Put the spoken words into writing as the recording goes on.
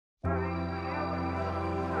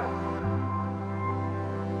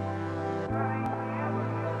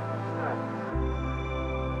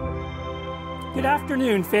Good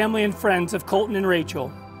afternoon, family and friends of Colton and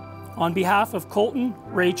Rachael. On behalf of Colton,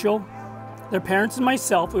 Rachael, their parents and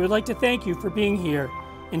myself, we would like to thank you for being here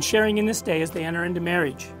and sharing in this day as they enter into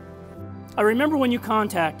marriage. I remember when you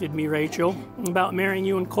contacted me, Rachael, about marrying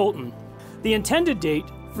you and Colton. The intended date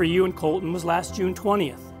for you and Colton was last June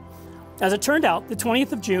 20th. As it turned out, the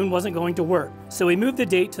 20th of June wasn't going to work, so we moved the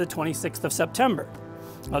date to the 26th of September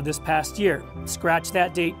of this past year. Scratch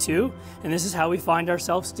that date too, and this is how we find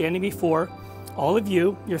ourselves standing before all of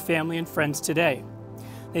you, your family and friends today.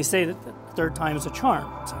 They say that the third time is a charm,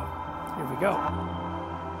 so here we go.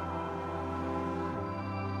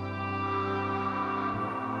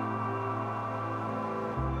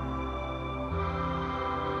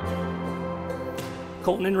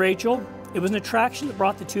 Colton and Rachael, it was an attraction that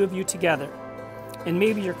brought the two of you together. And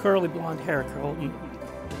maybe your curly blonde hair, Colton.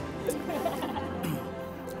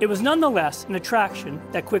 It was nonetheless an attraction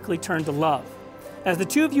that quickly turned to love, as the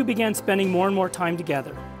two of you began spending more and more time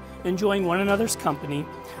together, enjoying one another's company,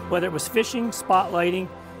 whether it was fishing, spotlighting,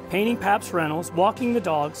 painting Pap's rentals, walking the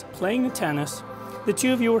dogs, playing the tennis. The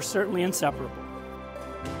two of you were certainly inseparable.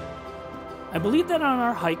 I believe that on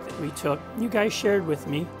our hike that we took, you guys shared with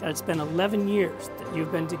me that it's been 11 years that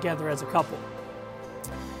you've been together as a couple.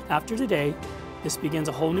 After today, this begins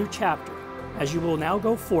a whole new chapter, as you will now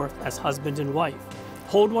go forth as husband and wife.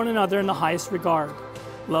 Hold one another in the highest regard,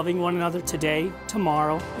 loving one another today,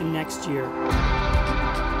 tomorrow, and next year.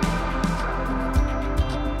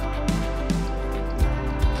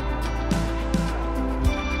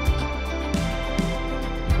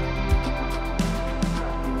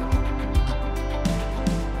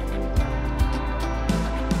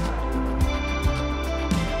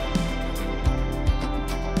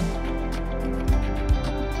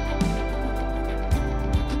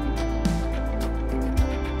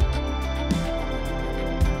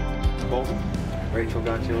 Rachael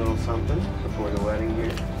got you a little something before the wedding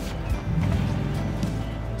here.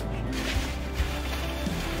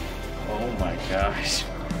 Oh my gosh.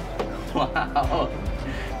 Wow.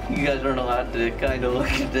 You guys aren't allowed to kind of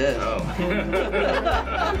look at this. Oh.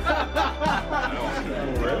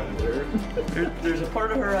 There's a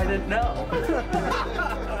part of her I didn't know.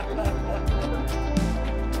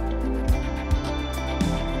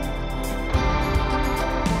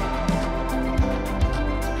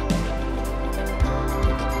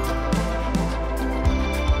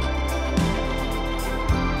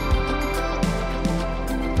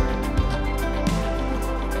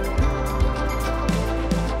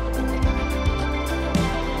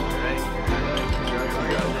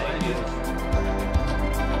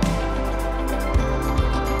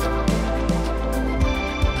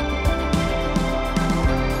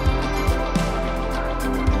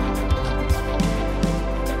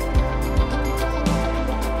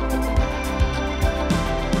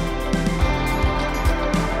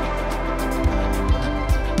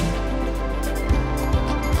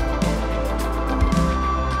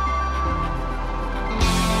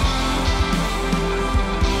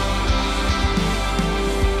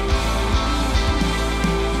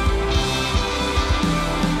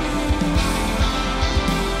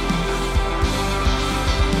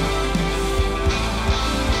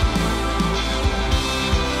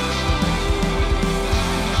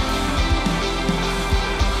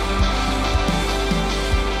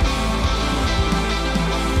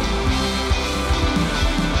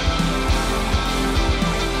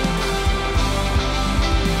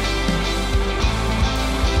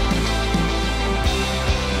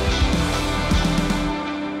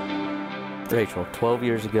 Rachael, 12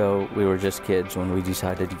 years ago, we were just kids when we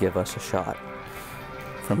decided to give us a shot.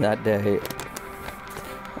 From that day,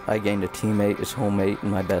 I gained a teammate, a soulmate,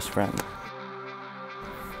 and my best friend.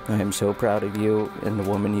 I am so proud of you and the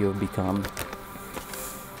woman you have become.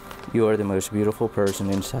 You are the most beautiful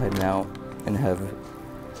person inside and out and have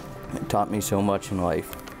taught me so much in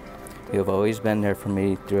life. You have always been there for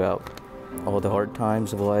me throughout all the hard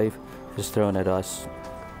times of life is thrown at us,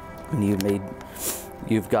 and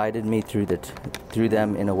you've guided me through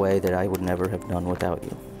them in a way that I would never have done without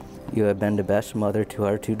you. You have been the best mother to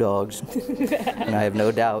our two dogs, and I have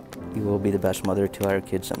no doubt you will be the best mother to our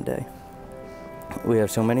kids someday. We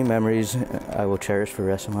have so many memories I will cherish for the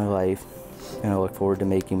rest of my life, and I look forward to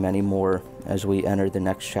making many more as we enter the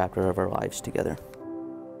next chapter of our lives together.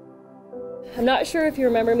 I'm not sure if you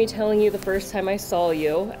remember me telling you the first time I saw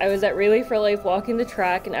you. I was at Relay for Life walking the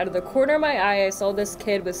track, and out of the corner of my eye I saw this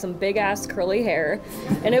kid with some big ass curly hair,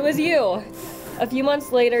 and it was you. A few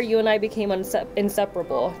months later, you and I became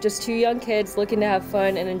inseparable, just two young kids looking to have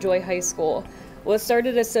fun and enjoy high school. What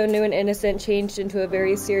started as so new and innocent changed into a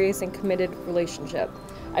very serious and committed relationship.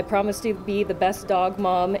 I promise to be the best dog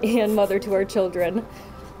mom and mother to our children.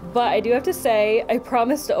 But I do have to say, I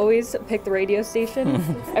promise to always pick the radio station.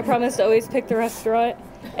 I promise to always pick the restaurant.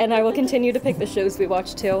 And I will continue to pick the shows we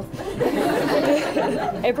watch too.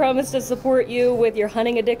 I promise to support you with your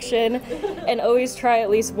hunting addiction and always try at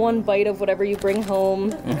least one bite of whatever you bring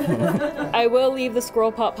home. I will leave the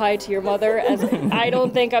squirrel pot pie to your mother, as I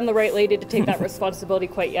don't think I'm the right lady to take that responsibility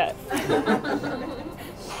quite yet.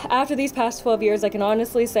 After these past 12 years, I can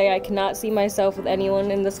honestly say I cannot see myself with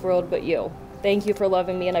anyone in this world but you. Thank you for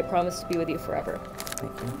loving me, and I promise to be with you forever.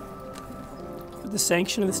 Thank you. With the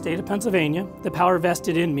sanction of the state of Pennsylvania, the power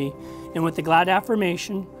vested in me, and with the glad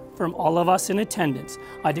affirmation from all of us in attendance,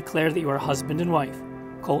 I declare that you are husband and wife.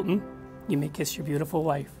 Colton, you may kiss your beautiful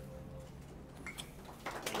wife.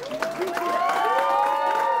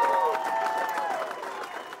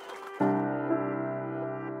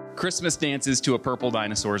 Christmas dances to a purple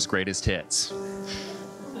dinosaur's greatest hits.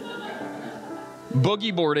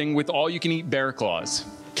 Boogie boarding with all-you-can-eat bear claws.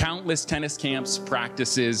 Countless tennis camps,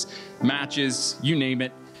 practices, matches, you name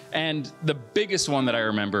it. And the biggest one that I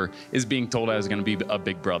remember is being told I was going to be a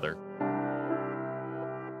big brother.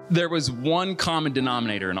 There was one common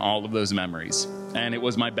denominator in all of those memories, and it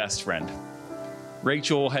was my best friend.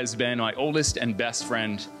 Rachel has been my oldest and best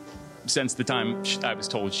friend since the time I was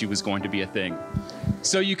told she was going to be a thing.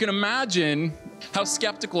 So you can imagine how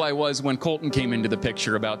skeptical I was when Colton came into the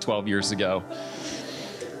picture about 12 years ago.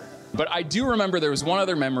 But I do remember there was one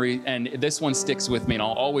other memory, and this one sticks with me, and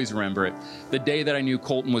I'll always remember it. The day that I knew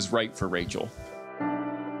Colton was right for Rachel.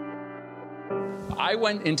 I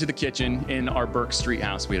went into the kitchen in our Burke Street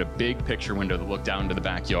house. We had a big picture window that looked down into the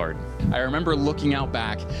backyard. I remember looking out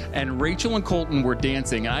back, and Rachel and Colton were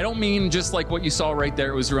dancing. And I don't mean just like what you saw right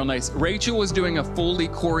there. It was real nice. Rachel was doing a fully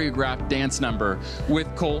choreographed dance number with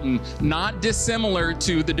Colton, not dissimilar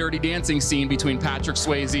to the Dirty Dancing scene between Patrick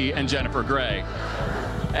Swayze and Jennifer Grey.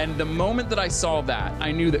 And the moment that I saw that,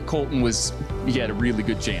 I knew that Colton he had a really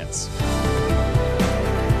good chance.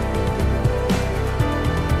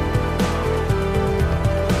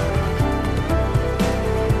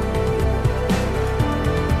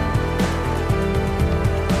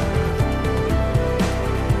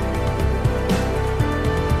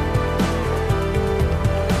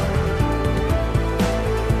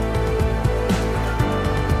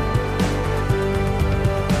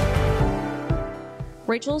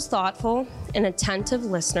 Rachel's thoughtful, an attentive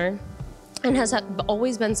listener, and has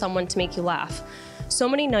always been someone to make you laugh. So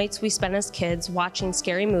many nights we spent as kids watching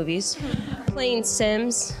scary movies, playing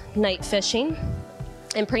Sims, night fishing,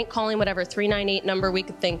 and prank calling whatever 398 number we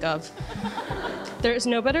could think of. There is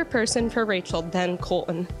no better person for Rachel than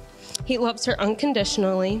Colton. He loves her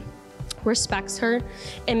unconditionally, respects her,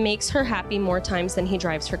 and makes her happy more times than he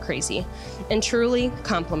drives her crazy, and truly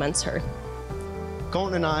compliments her.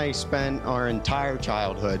 Colton and I spent our entire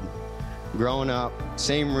childhood growing up,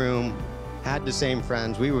 same room, had the same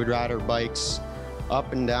friends. We would ride our bikes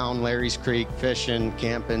up and down Larry's Creek, fishing,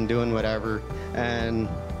 camping, doing whatever. And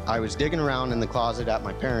I was digging around in the closet at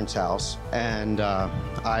my parents' house, and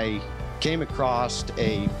I came across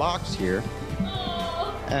a box here.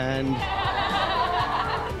 And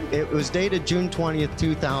it was dated June 20th,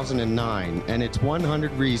 2009, and it's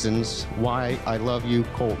 100 Reasons Why I Love You,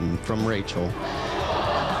 Colton, from Rachel.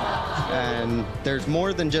 And there's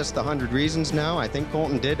more than just 100 reasons now. I think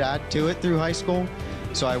Colton did add to it through high school.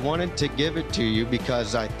 So I wanted to give it to you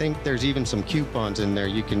because I think there's even some coupons in there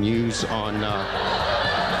you can use on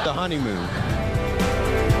the honeymoon.